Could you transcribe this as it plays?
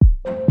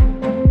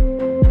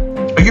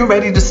you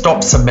ready to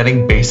stop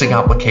submitting basic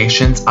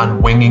applications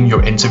and winging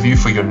your interview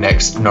for your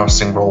next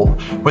nursing role?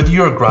 Whether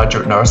you're a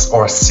graduate nurse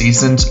or a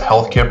seasoned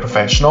healthcare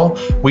professional,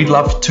 we'd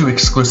love to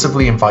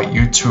exclusively invite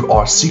you to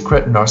our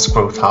secret Nurse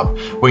Growth Hub,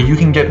 where you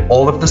can get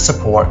all of the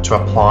support to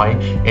apply,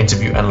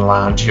 interview, and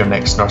land your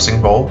next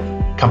nursing role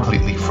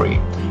completely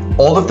free.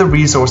 All of the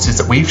resources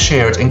that we've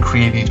shared and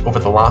created over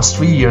the last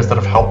 3 years that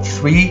have helped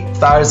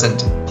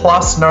 3,000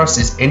 plus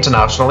nurses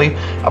internationally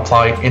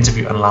apply,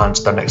 interview, and land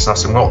their next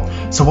nursing role.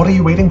 So what are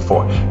you waiting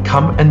for?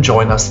 Come and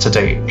join us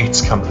today.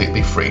 It's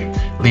completely free.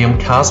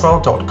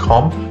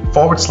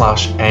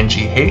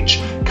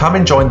 liamcaswell.com/NGH. Come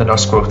and join the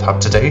Nurse Growth Hub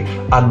today,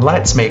 and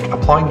let's make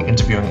applying,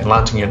 interviewing, and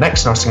landing your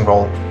next nursing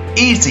role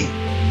easy.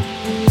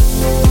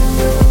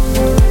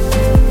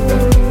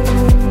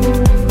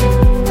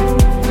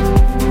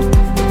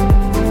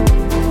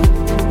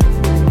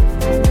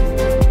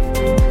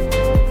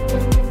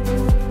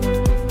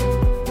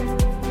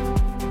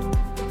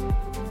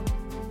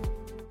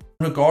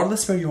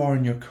 Regardless where you are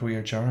in your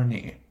career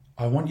journey,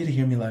 I want you to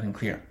hear me loud and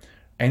clear.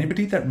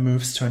 Anybody that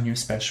moves to a new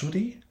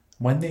specialty,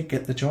 when they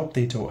get the job,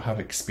 they don't have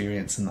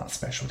experience in that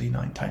specialty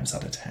 9 times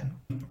out of 10.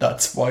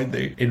 That's why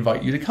they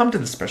invite you to come to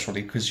the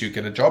specialty, because you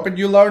get a job and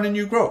you learn and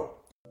you grow.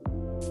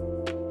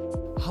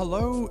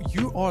 Hello,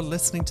 you are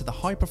listening to the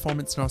High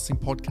Performance Nursing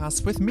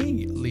Podcast with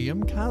me,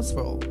 Liam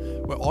Caswell,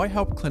 where I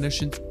help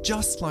clinicians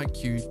just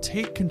like you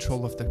take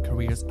control of their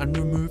careers and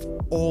remove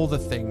all the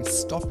things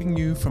stopping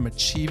you from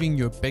achieving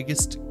your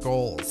biggest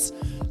goals.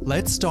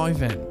 Let's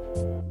dive in.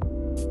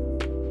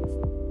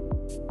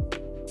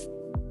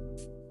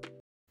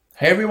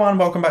 Hey everyone,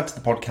 welcome back to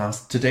the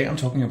podcast. Today I'm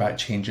talking about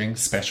changing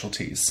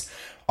specialties.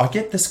 I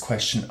get this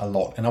question a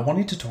lot and I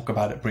wanted to talk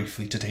about it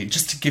briefly today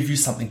just to give you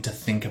something to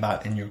think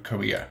about in your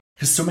career.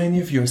 Because so many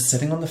of you are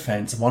sitting on the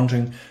fence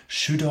wondering,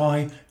 should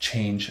I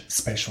change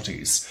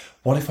specialties?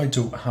 What if I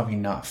don't have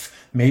enough?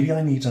 Maybe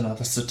I need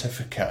another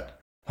certificate.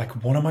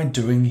 Like, what am I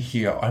doing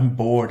here? I'm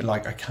bored.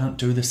 Like, I can't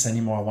do this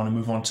anymore. I want to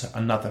move on to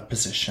another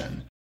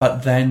position.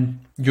 But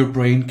then your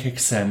brain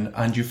kicks in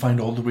and you find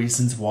all the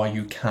reasons why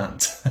you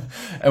can't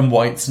and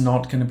why it's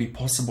not going to be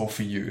possible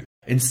for you,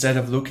 instead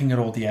of looking at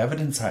all the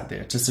evidence out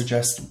there to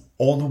suggest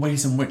all the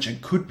ways in which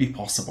it could be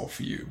possible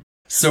for you.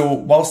 So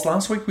whilst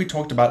last week we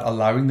talked about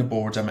allowing the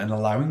boredom and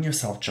allowing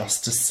yourself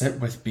just to sit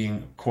with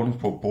being quote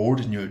unquote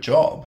bored in your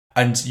job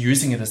and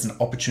using it as an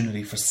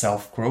opportunity for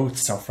self-growth,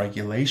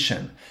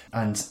 self-regulation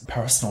and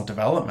personal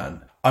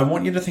development, I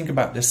want you to think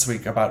about this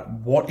week about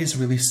what is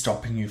really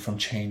stopping you from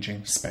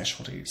changing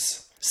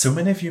specialties. So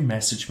many of you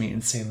message me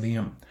and say,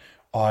 Liam,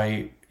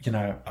 I've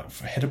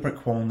hit a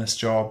brick wall in this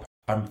job.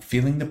 I'm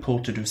feeling the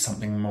pull to do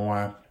something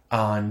more.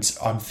 And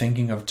I'm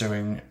thinking of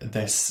doing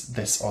this,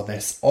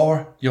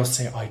 or you'll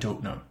say, I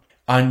don't know.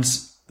 And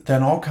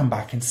then I'll come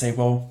back and say,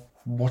 well,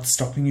 what's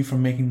stopping you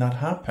from making that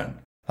happen?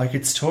 Like,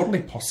 it's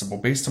totally possible.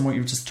 Based on what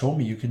you've just told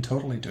me, you can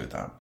totally do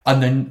that.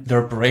 And then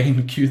their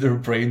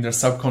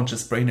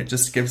subconscious brain, it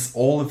just gives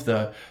all of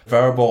the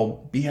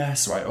verbal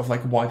BS, right, of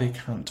like why they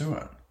can't do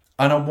it.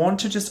 And I want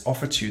to just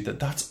offer to you that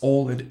that's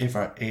all it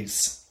ever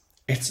is.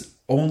 It's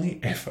only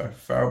ever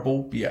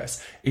verbal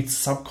BS. It's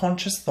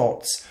subconscious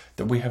thoughts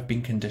that we have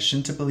been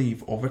conditioned to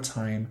believe over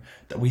time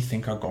that we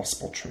think are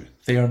gospel truth.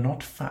 They are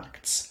not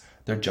facts.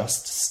 They're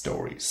just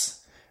stories.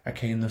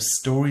 Okay, and those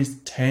stories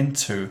tend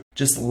to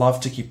just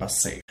love to keep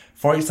us safe.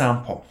 For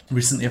example,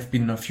 recently I've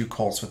been on a few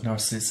calls with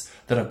nurses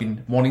that have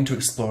been wanting to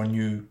explore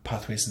new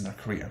pathways in their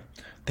career.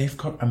 They've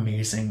got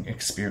amazing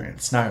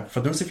experience. Now,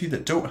 for those of you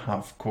that don't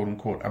have quote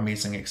unquote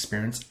amazing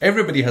experience,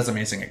 everybody has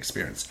amazing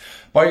experience.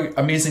 By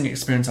amazing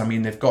experience, I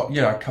mean they've got,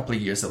 a couple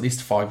of years, at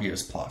least 5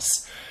 years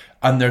plus.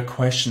 And they're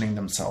questioning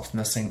themselves and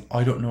they're saying,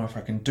 I don't know if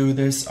I can do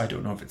this. I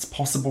don't know if it's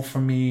possible for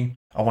me.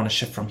 I want to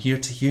shift from here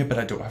to here, but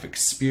I don't have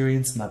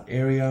experience in that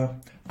area.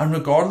 And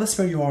regardless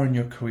where you are in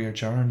your career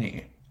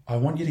journey, I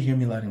want you to hear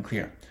me loud and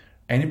clear.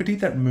 Anybody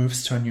that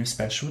moves to a new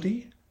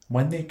specialty,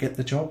 when they get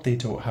the job, they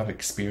don't have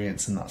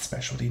experience in that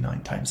specialty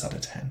 9 times out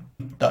of 10.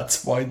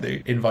 That's why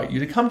they invite you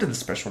to come to the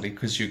specialty,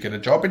 because you get a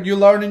job and you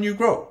learn and you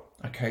grow.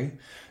 Okay,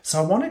 so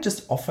I want to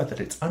just offer that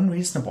it's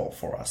unreasonable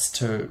for us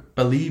to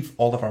believe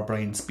all of our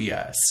brain's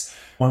BS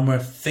when we're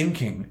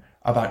thinking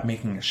about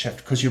making a shift,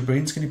 because your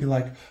brain's going to be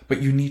like,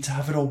 but you need to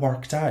have it all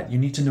worked out. You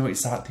need to know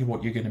exactly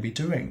what you're going to be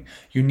doing.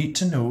 You need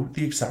to know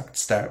the exact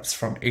steps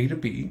from A to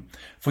B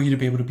for you to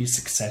be able to be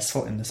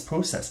successful in this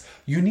process.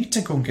 You need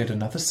to go and get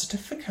another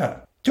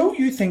certificate. Don't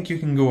you think you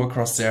can go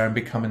across there and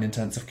become an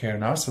intensive care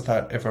nurse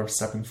without ever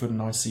stepping foot in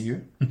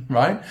ICU,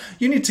 right?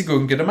 You need to go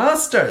and get a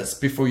master's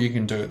before you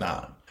can do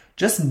that.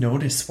 Just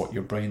notice what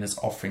your brain is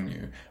offering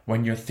you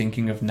when you're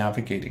thinking of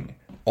navigating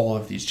all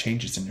of these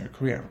changes in your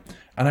career.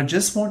 And I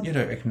just want you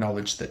to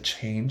acknowledge that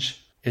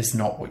change is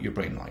not what your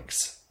brain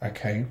likes,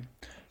 okay?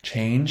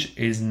 Change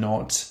is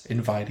not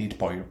invited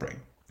by your brain.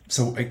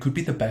 So it could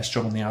be the best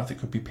job on the earth. It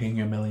could be paying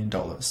you $1 million.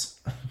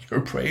 Your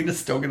brain is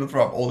still going to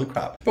throw up all the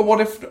crap. But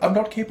what if I'm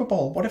not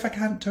capable? What if I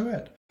can't do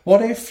it?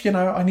 What if,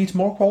 I need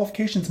more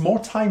qualifications, more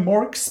time,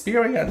 more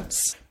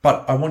experience?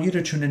 But I want you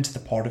to tune into the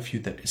part of you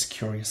that is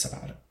curious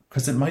about it,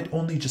 because it might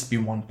only just be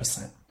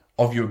 1%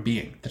 of your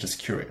being that is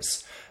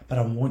curious. But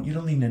I want you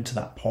to lean into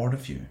that part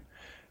of you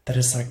that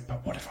is like,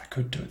 but what if I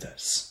could do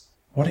this?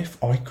 What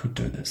if I could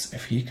do this?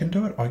 If he can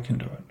do it, I can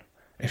do it.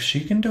 If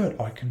she can do it,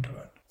 I can do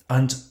it.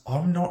 And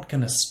I'm not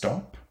going to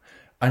stop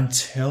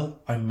until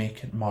I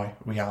make it my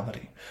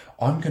reality.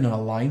 I'm going to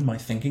align my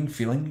thinking,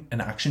 feeling,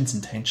 and actions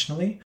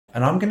intentionally.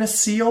 And I'm going to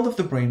see all of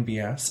the brain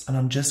BS, and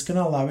I'm just going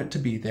to allow it to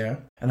be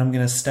there. And I'm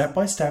going to step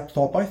by step,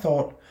 thought by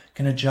thought,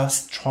 going to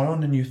just try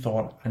on a new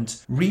thought and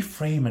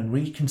reframe and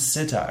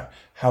reconsider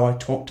how I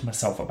talk to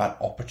myself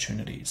about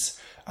opportunities,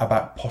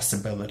 about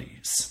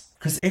possibilities.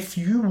 Because if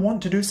you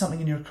want to do something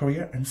in your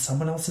career and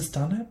someone else has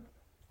done it,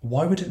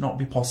 why would it not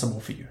be possible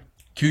for you?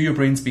 Cue your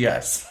brain's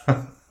BS.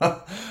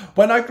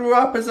 When I grew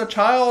up as a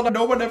child,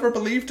 no one ever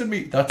believed in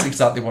me. That's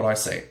exactly what I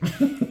say.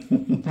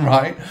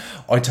 Right?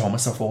 I tell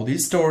myself all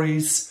these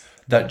stories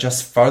that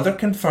just further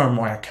confirm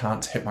why I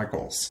can't hit my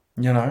goals.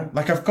 You know,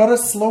 like I've got a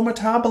slow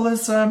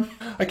metabolism.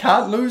 I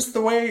can't lose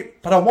the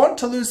weight, but I want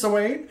to lose the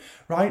weight,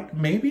 right?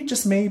 Maybe,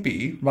 just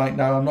maybe, right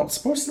now I'm not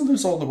supposed to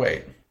lose all the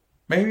weight.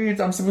 Maybe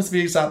I'm supposed to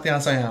be exactly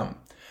as I am.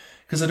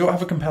 Because I don't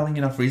have a compelling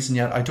enough reason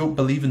yet. I don't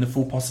believe in the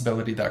full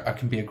possibility that I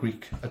can be a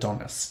Greek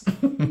Adonis.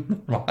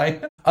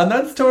 Right? And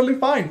that's totally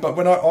fine. But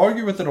when I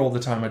argue with it all the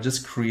time, I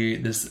just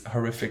create this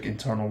horrific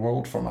internal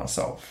world for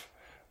myself.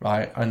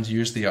 Right? And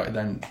usually I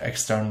then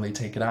externally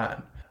take it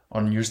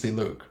on usually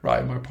Luke,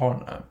 right? My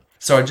partner.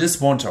 So I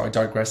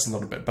digress a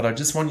little bit, but I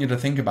just want you to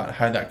think about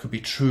how that could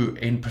be true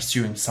in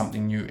pursuing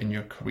something new in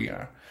your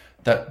career.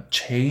 That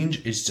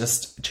change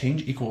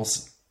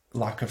equals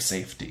lack of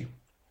safety.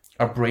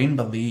 Our brain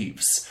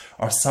believes,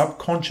 our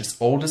subconscious,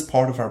 oldest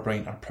part of our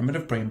brain, our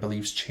primitive brain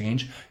believes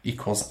change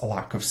equals a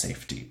lack of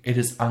safety. It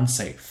is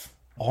unsafe.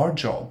 Our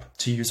job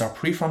to use our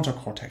prefrontal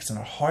cortex and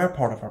our higher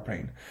part of our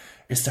brain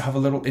is to have a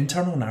little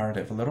internal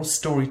narrative, a little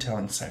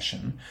storytelling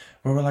session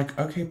where we're like,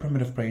 okay,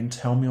 primitive brain,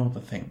 tell me all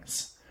the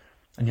things.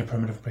 And your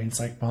primitive brain's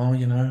like, well,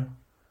 you know,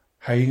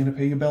 how are you going to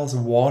pay your bills?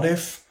 What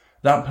if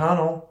that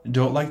panel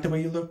don't like the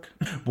way you look?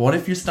 What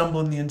if you stumble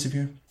in the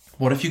interview?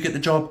 What if you get the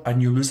job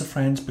and you lose a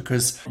friend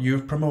because you're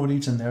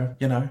promoted and they're,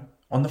 you know,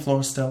 on the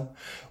floor still?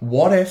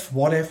 What if?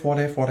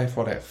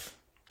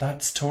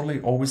 That's totally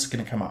always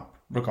going to come up,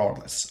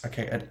 regardless,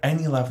 okay, at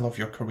any level of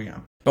your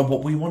career. But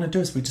what we want to do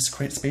is we just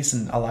create space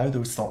and allow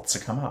those thoughts to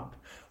come up.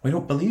 We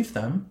don't believe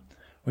them.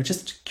 We're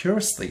just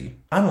curiously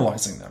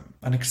analysing them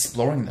and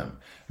exploring them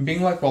and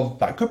being like, well,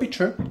 that could be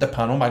true. The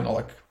panel might not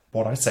like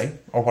what I say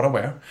or what I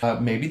wear.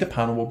 Maybe the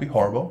panel will be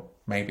horrible.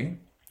 Maybe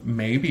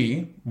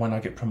when I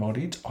get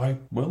promoted, I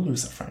will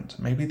lose a friend.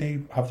 Maybe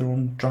they have their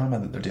own drama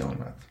that they're dealing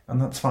with,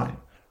 and that's fine,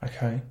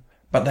 okay?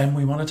 But then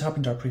we want to tap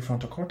into our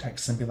prefrontal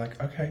cortex and be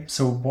like, okay,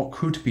 so what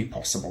could be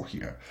possible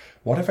here?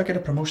 What if I get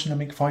a promotion and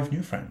make 5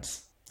 new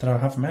friends that I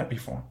haven't met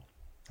before?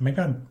 Maybe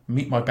I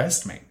meet my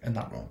best mate in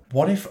that role.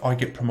 What if I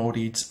get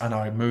promoted and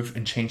I move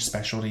and change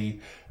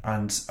specialty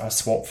and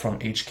swap from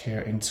aged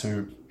care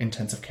into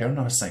intensive care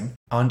nursing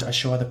and I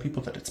show other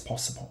people that it's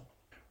possible?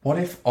 What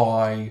if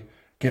I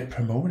get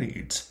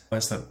promoted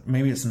is that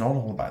maybe it's not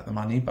all about the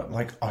money, but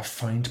like I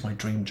find my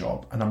dream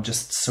job and I'm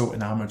just so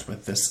enamored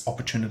with this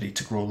opportunity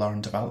to grow,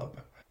 learn,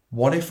 develop?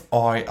 What if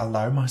I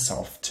allow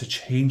myself to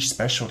change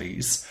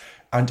specialties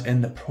and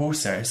in the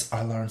process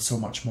I learn so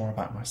much more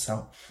about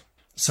myself?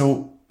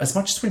 So as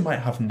much as we might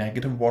have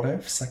negative what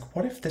ifs, like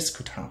what if this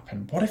could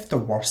happen? What if the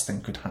worst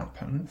thing could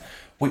happen?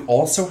 We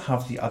also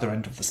have the other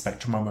end of the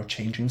spectrum when we're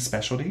changing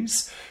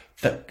specialties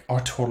that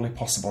are totally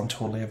possible and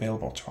totally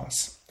available to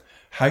us.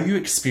 How you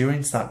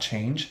experience that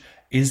change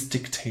is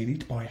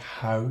dictated by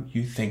how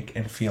you think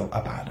and feel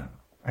about it.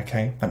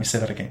 Okay, let me say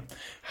that again.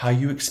 How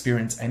you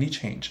experience any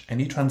change,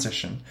 any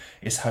transition,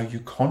 is how you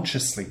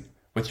consciously,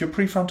 with your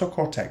prefrontal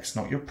cortex,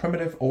 not your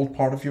primitive old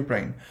part of your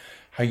brain,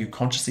 how you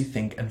consciously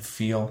think and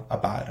feel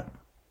about it.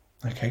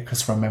 Okay,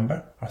 because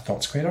remember, our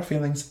thoughts create our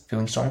feelings,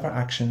 feelings drive our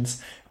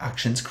actions,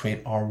 actions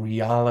create our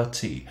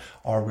reality,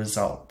 our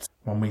results.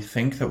 When we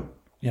think that,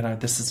 you know,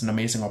 this is an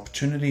amazing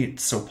opportunity,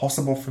 it's so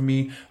possible for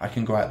me, I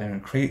can go out there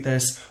and create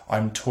this,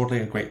 I'm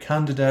totally a great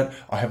candidate,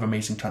 I have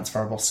amazing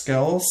transferable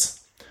skills,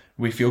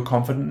 we feel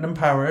confident and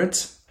empowered,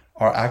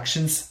 our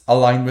actions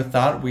align with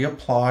that, we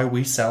apply,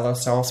 we sell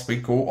ourselves, we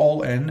go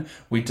all in,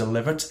 we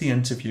deliver to the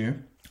interview,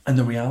 and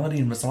the reality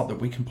and result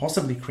that we can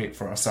possibly create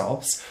for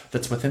ourselves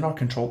that's within our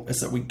control is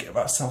that we give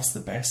ourselves the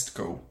best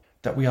go,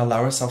 that we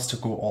allow ourselves to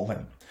go all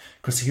in.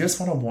 Because here's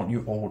what I want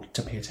you all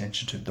to pay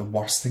attention to. The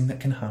worst thing that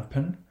can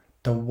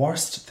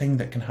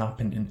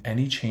happen in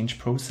any change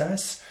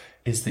process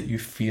is that you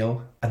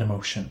feel an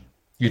emotion.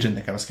 You didn't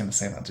think I was going to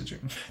say that, did you?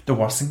 The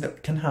worst thing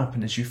that can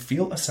happen is you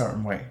feel a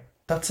certain way.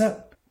 That's it.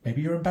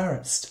 Maybe you're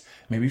embarrassed.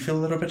 Maybe you feel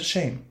a little bit of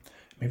shame.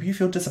 Maybe you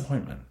feel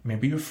disappointment.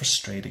 Maybe you're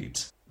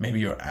frustrated.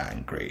 Maybe you're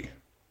angry.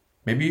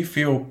 Maybe you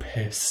feel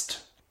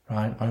pissed,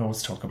 right? I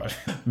always talk about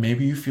it.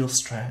 Maybe you feel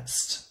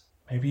stressed.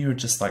 Maybe you're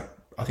just like,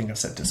 I think I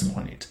said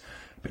disappointed,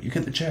 but you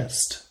get the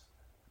gist.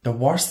 The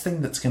worst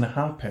thing that's going to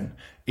happen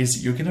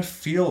is you're going to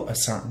feel a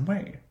certain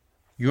way.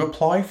 You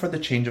apply for the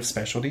change of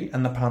specialty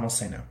and the panel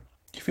say no.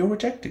 You feel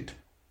rejected.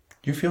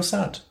 You feel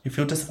sad, you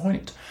feel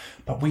disappointed.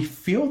 But we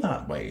feel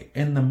that way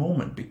in the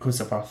moment because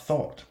of our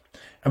thought.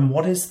 And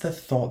what is the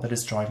thought that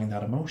is driving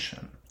that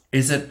emotion?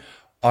 Is it,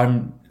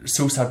 I'm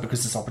so sad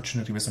because this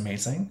opportunity was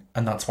amazing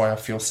and that's why I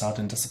feel sad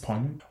and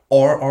disappointed?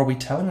 Or are we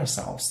telling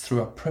ourselves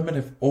through a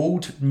primitive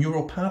old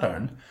neural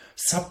pattern,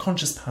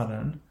 subconscious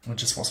pattern, I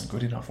just wasn't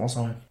good enough, was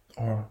I?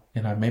 Or,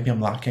 maybe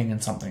I'm lacking in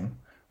something.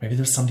 Maybe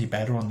there's somebody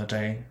better on the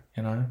day,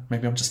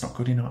 maybe I'm just not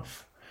good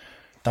enough.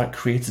 That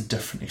creates a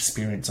different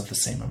experience of the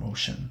same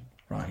emotion,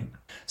 right?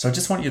 So I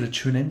just want you to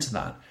tune into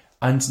that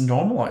and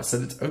normalize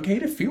that it's okay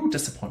to feel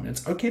disappointment.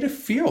 It's okay to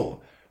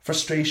feel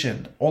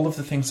frustration, all of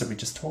the things that we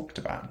just talked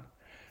about.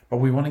 But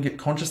we want to get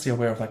consciously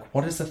aware of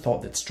what is the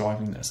thought that's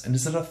driving this? And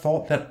is it a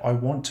thought that I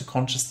want to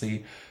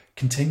consciously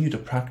continue to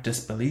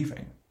practice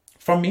believing?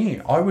 For me,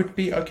 I would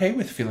be okay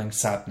with feeling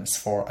sadness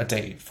for a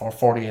day, for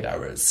 48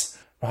 hours,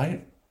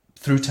 right?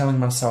 Through telling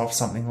myself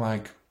something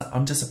like,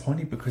 I'm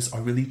disappointed because I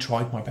really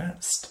tried my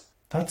best.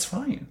 That's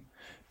fine.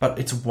 But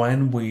it's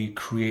when we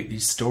create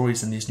these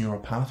stories and these neural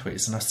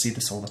pathways, and I see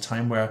this all the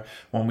time, where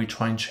when we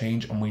try and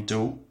change and we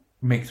don't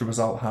make the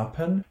result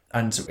happen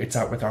and it's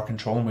out with our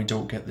control and we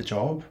don't get the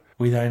job,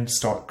 we then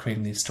start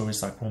creating these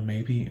stories like, well,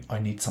 maybe I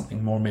need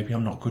something more. Maybe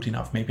I'm not good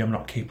enough. Maybe I'm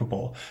not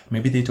capable.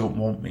 Maybe they don't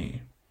want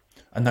me.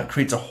 And that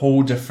creates a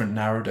whole different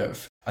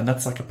narrative. And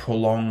that's like a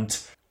prolonged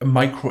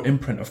micro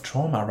imprint of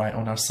trauma, right,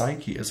 on our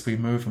psyche as we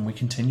move and we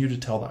continue to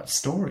tell that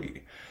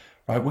story,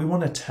 right? We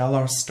want to tell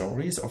our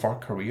stories of our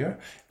career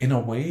in a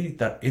way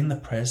that in the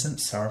present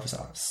serves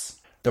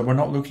us. That we're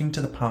not looking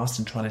to the past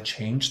and trying to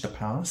change the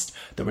past,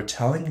 that we're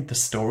telling the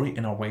story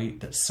in a way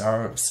that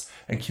serves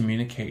and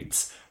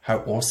communicates how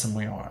awesome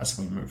we are as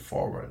we move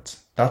forward.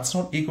 That's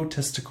not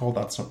egotistical,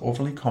 that's not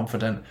overly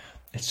confident.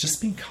 It's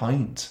just being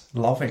kind,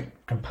 loving,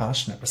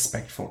 compassionate,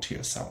 respectful to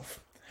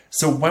yourself.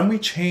 So when we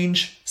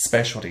change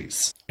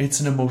specialties, it's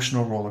an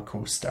emotional roller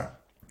coaster.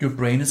 Your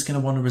brain is going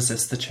to want to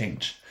resist the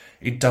change.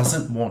 It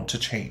doesn't want to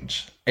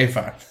change,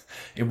 ever.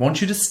 It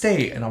wants you to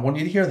stay, and I want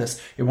you to hear this,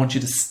 it wants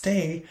you to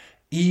stay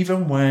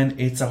even when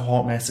it's a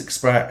hot mess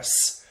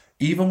express.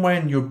 Even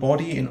when your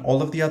body and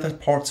all of the other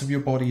parts of your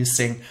body is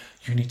saying,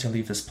 you need to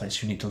leave this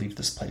place, you need to leave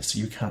this place,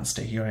 you can't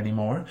stay here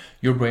anymore.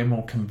 Your brain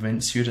will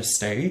convince you to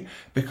stay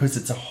because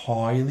it's a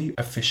highly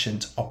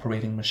efficient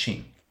operating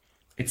machine.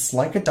 It's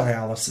like a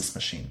dialysis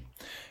machine.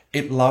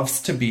 It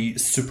loves to be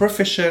super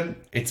efficient,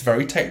 it's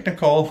very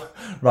technical,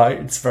 right?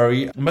 It's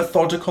very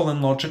methodical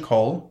and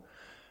logical,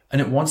 and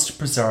it wants to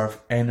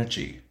preserve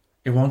energy.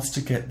 It wants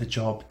to get the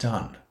job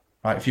done,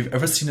 right? If you've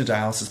ever seen a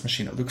dialysis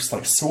machine, it looks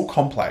like so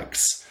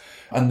complex,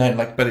 and then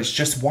but it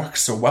just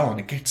works so well and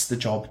it gets the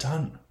job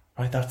done.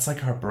 Right, that's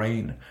like our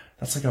brain,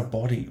 that's like our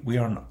body. We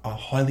are a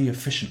highly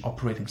efficient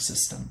operating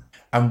system.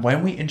 And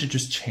when we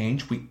introduce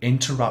change, we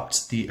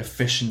interrupt the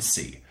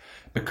efficiency.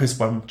 Because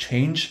when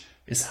change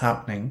is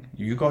happening,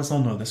 you guys all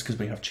know this because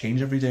we have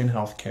change every day in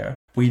healthcare,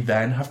 we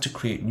then have to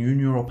create new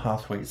neural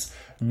pathways,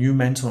 new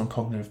mental and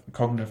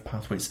cognitive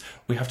pathways.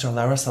 We have to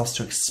allow ourselves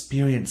to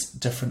experience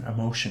different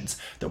emotions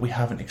that we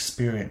haven't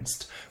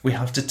experienced. We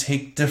have to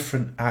take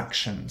different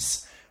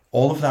actions.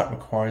 All of that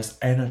requires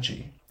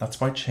energy. That's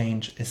why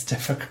change is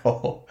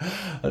difficult.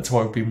 That's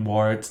why we've been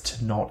wired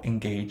to not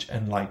engage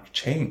in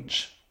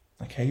change.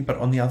 Okay, but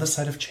on the other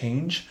side of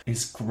change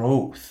is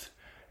growth.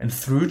 And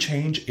through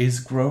change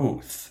is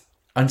growth.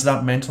 And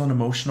that mental and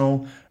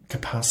emotional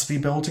capacity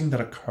building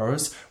that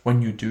occurs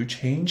when you do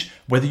change,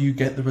 whether you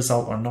get the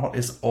result or not,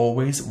 is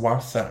always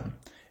worth it.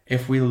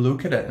 If we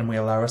look at it and we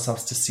allow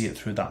ourselves to see it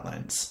through that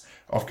lens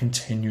of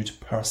continued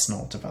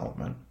personal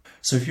development.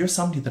 So if you're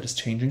somebody that is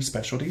changing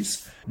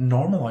specialties,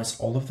 normalize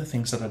all of the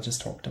things that I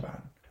just talked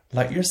about.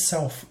 Let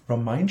yourself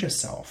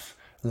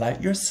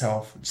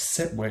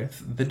sit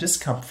with the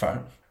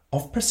discomfort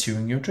of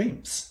pursuing your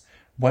dreams.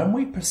 When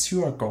we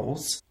pursue our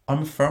goals,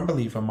 I'm a firm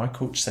believer, my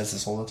coach says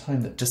this all the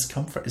time, that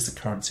discomfort is the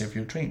currency of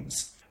your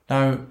dreams.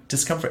 Now,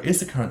 discomfort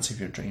is the currency of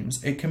your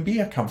dreams. It can be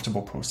a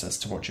comfortable process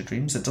towards your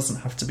dreams. It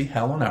doesn't have to be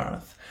hell on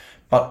earth.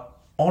 But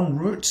en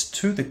route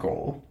to the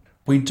goal,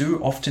 we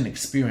do often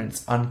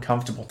experience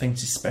uncomfortable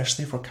things,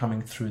 especially if we're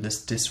coming through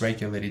this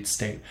dysregulated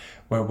state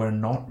where we're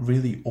not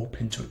really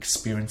open to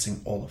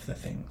experiencing all of the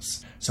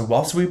things. So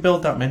whilst we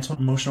build that mental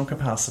and emotional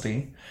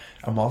capacity,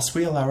 and whilst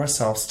we allow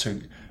ourselves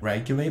to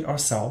regulate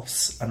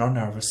ourselves and our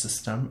nervous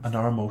system and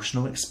our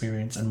emotional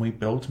experience, and we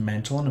build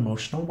mental and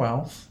emotional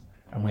wealth,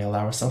 and we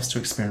allow ourselves to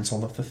experience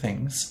all of the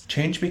things,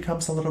 change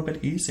becomes a little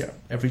bit easier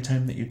every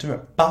time that you do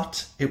it.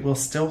 But it will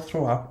still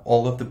throw up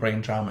all of the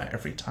brain drama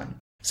every time.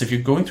 So if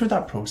you're going through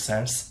that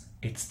process,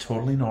 it's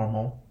totally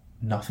normal.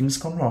 Nothing's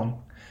gone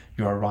wrong.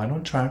 You are right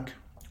on track.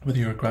 Whether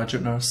you're a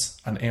graduate nurse,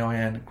 an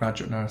AIN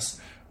graduate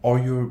nurse, or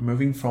you're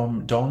moving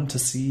from Don to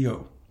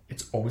CEO,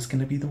 it's always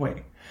going to be the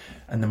way.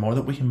 And the more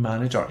that we can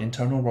manage our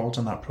internal world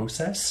in that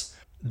process,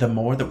 the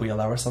more that we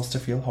allow ourselves to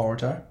feel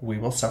harder, we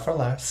will suffer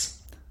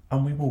less,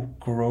 and we will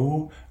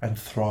grow and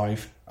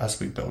thrive as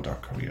we build our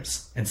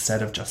careers,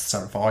 instead of just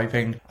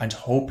surviving and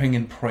hoping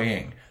and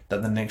praying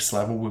that the next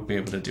level will be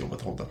able to deal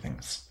with all the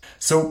things.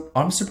 So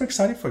I'm super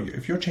excited for you.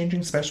 If you're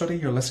changing specialty,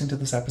 you're listening to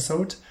this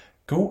episode,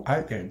 Go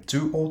out there,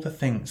 do all the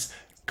things,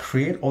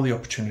 create all the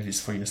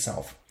opportunities for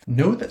yourself.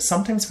 Know that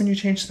sometimes when you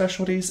change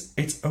specialties,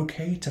 it's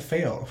okay to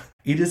fail.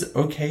 It is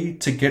okay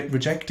to get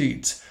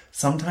rejected.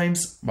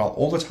 Sometimes, well,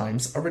 all the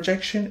times, a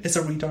rejection is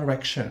a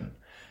redirection.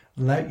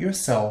 Let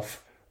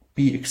yourself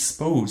be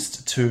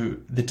exposed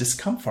to the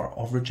discomfort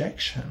of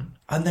rejection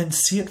and then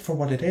see it for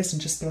what it is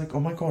and just be like, oh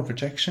my God,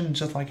 rejection,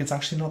 just like it's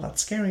actually not that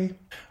scary.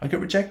 I get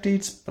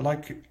rejected, but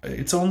like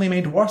it's only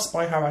made worse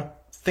by how I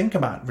think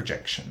about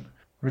rejection.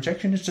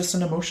 Rejection is just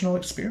an emotional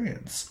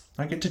experience.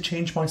 I get to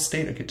change my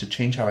state. I get to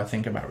change how I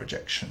think about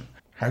rejection.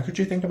 How could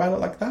you think about it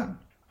like that?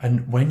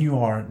 And when you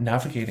are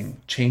navigating,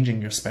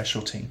 changing your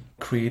specialty,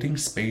 creating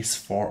space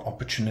for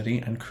opportunity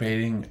and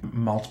creating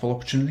multiple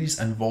opportunities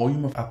and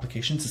volume of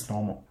applications is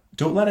normal.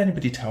 Don't let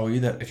anybody tell you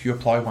that if you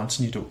apply once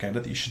and you don't get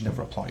it, that you should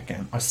never apply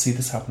again. I see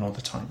this happen all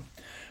the time.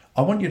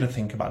 I want you to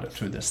think about it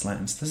through this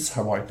lens. This is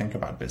how I think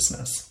about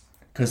business.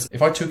 Because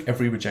if I took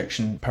every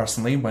rejection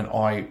personally when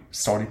I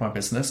started my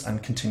business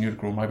and continued to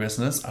grow my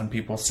business and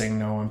people saying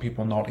no and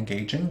people not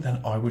engaging, then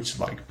I would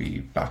be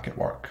back at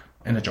work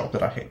in a job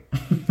that I hate.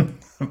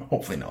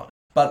 Hopefully not.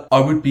 But I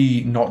would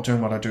be not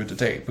doing what I do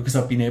today because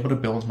I've been able to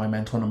build my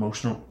mental and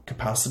emotional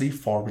capacity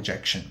for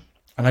rejection.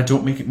 And I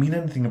don't make it mean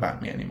anything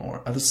about me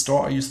anymore. At the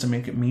start, I used to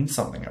make it mean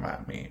something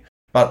about me.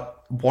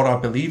 But what I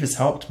believe has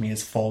helped me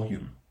is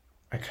volume.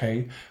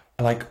 Okay?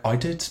 I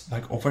did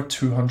over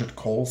 200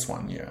 calls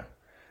one year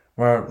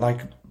where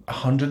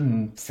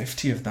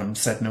 150 of them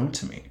said no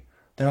to me.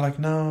 They're like,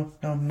 no,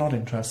 I'm not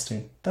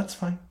interested. That's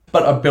fine.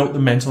 But I built the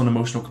mental and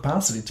emotional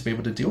capacity to be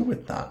able to deal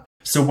with that.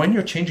 So when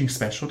you're changing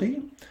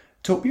specialty,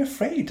 don't be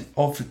afraid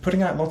of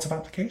putting out lots of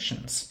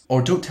applications.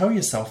 Or don't tell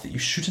yourself that you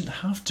shouldn't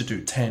have to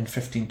do 10,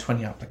 15,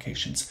 20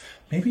 applications.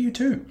 Maybe you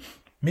do.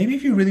 Maybe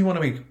if you really want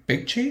to make a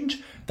big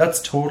change,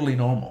 that's totally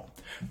normal.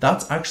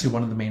 That's actually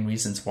one of the main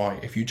reasons why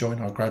if you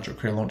join our Graduate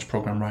Career Launch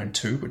Program Round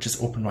 2, which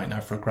is open right now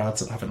for grads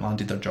that haven't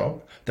landed their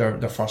job, their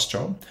first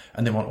job,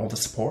 and they want all the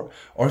support,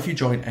 or if you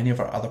join any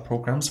of our other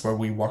programs where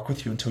we work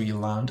with you until you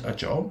land a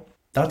job,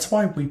 that's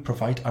why we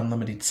provide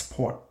unlimited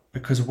support.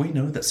 Because we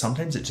know that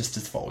sometimes it just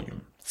is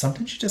volume.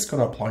 Sometimes you just got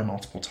to apply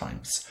multiple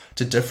times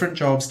to different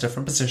jobs,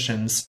 different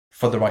positions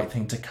for the right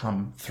thing to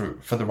come through,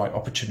 for the right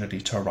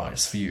opportunity to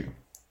arise for you.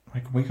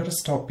 We got to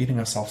stop beating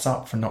ourselves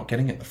up for not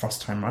getting it the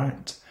first time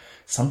round.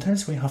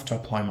 Sometimes we have to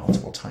apply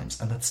multiple times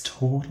and that's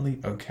totally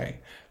okay.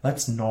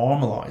 Let's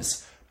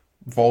normalize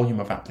volume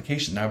of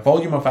application. Now,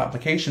 volume of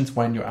applications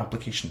when your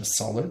application is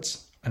solid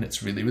and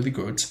it's really, really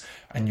good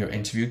and your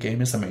interview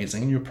game is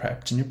amazing and you're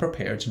prepped and you're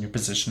prepared and you're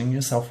positioning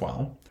yourself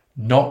well.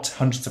 Not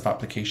hundreds of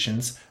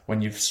applications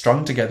when you've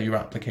strung together your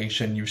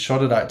application, you've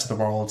shot it out to the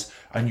world,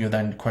 and you're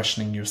then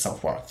questioning your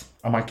self-worth.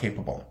 Am I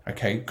capable?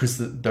 Okay, because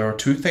there are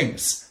two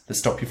things that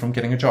stop you from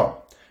getting a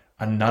job,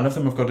 and none of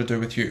them have got to do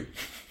with you.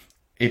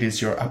 It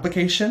is your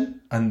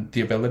application and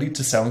the ability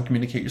to sell and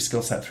communicate your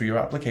skill set through your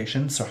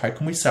application. So how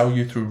can we sell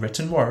you through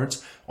written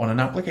words on an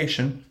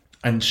application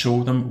and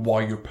show them why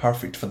you're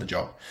perfect for the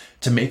job,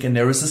 to make an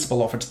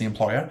irresistible offer to the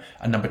employer?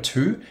 And number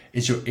two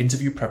is your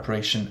interview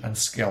preparation and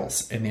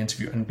skills in the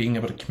interview and being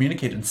able to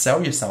communicate and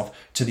sell yourself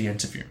to the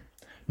interview.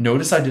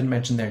 Notice I didn't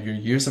mention there your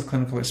years of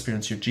clinical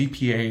experience, your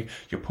GPA,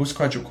 your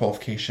postgraduate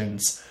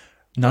qualifications.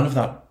 None of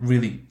that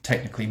really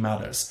technically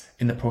matters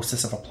in the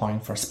process of applying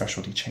for a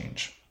specialty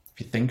change.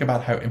 If you think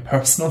about how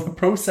impersonal the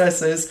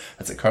process is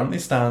as it currently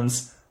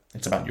stands,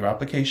 it's about your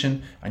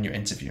application and your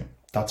interview.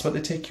 That's what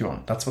they take you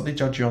on. That's what they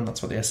judge you on.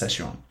 That's what they assess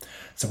you on.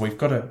 So we've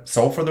got to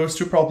solve for those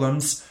two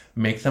problems,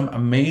 make them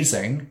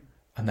amazing,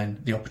 and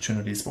then the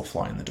opportunities will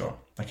fly in the door.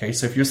 Okay,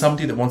 so if you're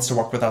somebody that wants to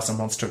work with us and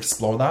wants to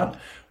explore that,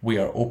 we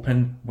are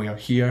open, we are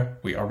here,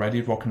 we are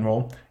ready to rock and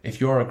roll. If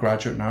you're a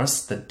graduate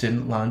nurse that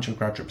didn't land your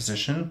graduate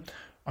position,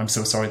 I'm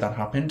so sorry that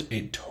happened.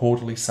 It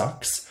totally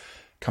sucks.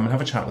 Come and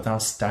have a chat with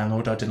us.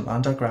 Download our Didn't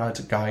Land Our Grad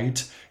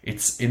guide.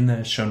 It's in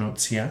the show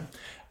notes here.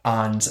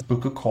 And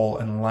book a call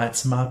and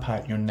let's map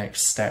out your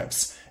next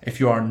steps. If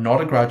you are not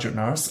a graduate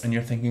nurse and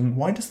you're thinking,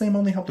 why does NAME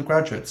only help the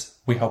graduates?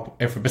 We help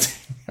everybody.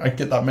 I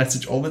get that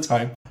message all the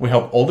time. We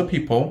help all the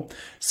people.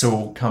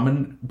 So come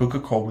and book a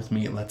call with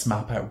me. Let's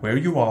map out where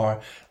you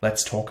are.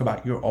 Let's talk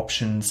about your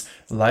options.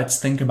 Let's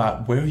think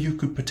about where you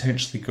could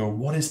potentially go.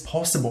 What is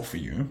possible for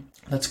you?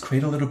 Let's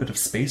create a little bit of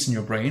space in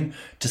your brain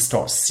to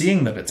start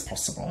seeing that it's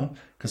possible.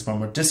 Because when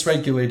we're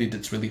dysregulated,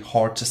 it's really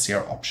hard to see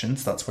our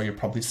options. That's why you're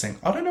probably saying,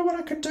 I don't know what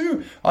I could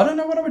do. I don't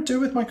know what I would do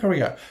with my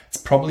career. It's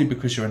probably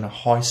because you're in a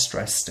high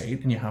stress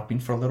state and you have been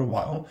for a little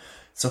while.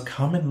 So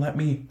come and let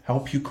me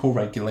help you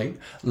co-regulate.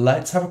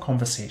 Let's have a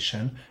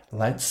conversation.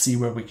 Let's see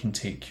where we can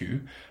take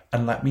you.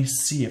 And let me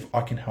see if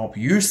I can help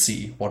you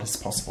see what is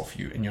possible for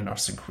you in your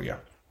nursing career.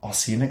 I'll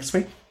see you next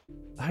week.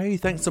 Hey,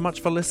 thanks so much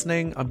for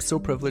listening. I'm so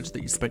privileged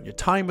that you spent your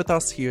time with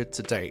us here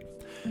today.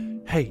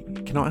 Hey,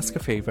 can I ask a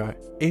favour?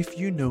 If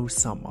you know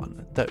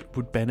someone that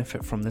would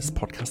benefit from this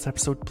podcast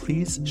episode,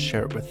 please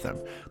share it with them.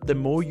 The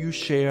more you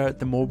share,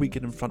 the more we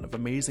get in front of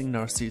amazing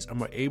nurses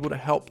and we're able to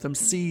help them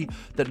see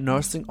that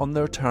nursing on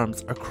their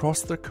terms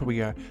across their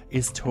career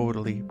is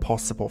totally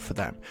possible for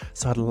them.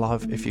 So I'd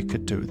love if you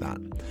could do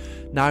that.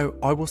 Now,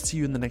 I will see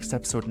you in the next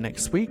episode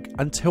next week.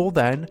 Until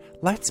then,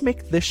 let's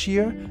make this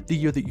year the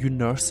year that you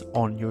nurse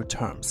on your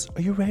terms.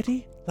 Are you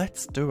ready?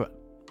 Let's do it.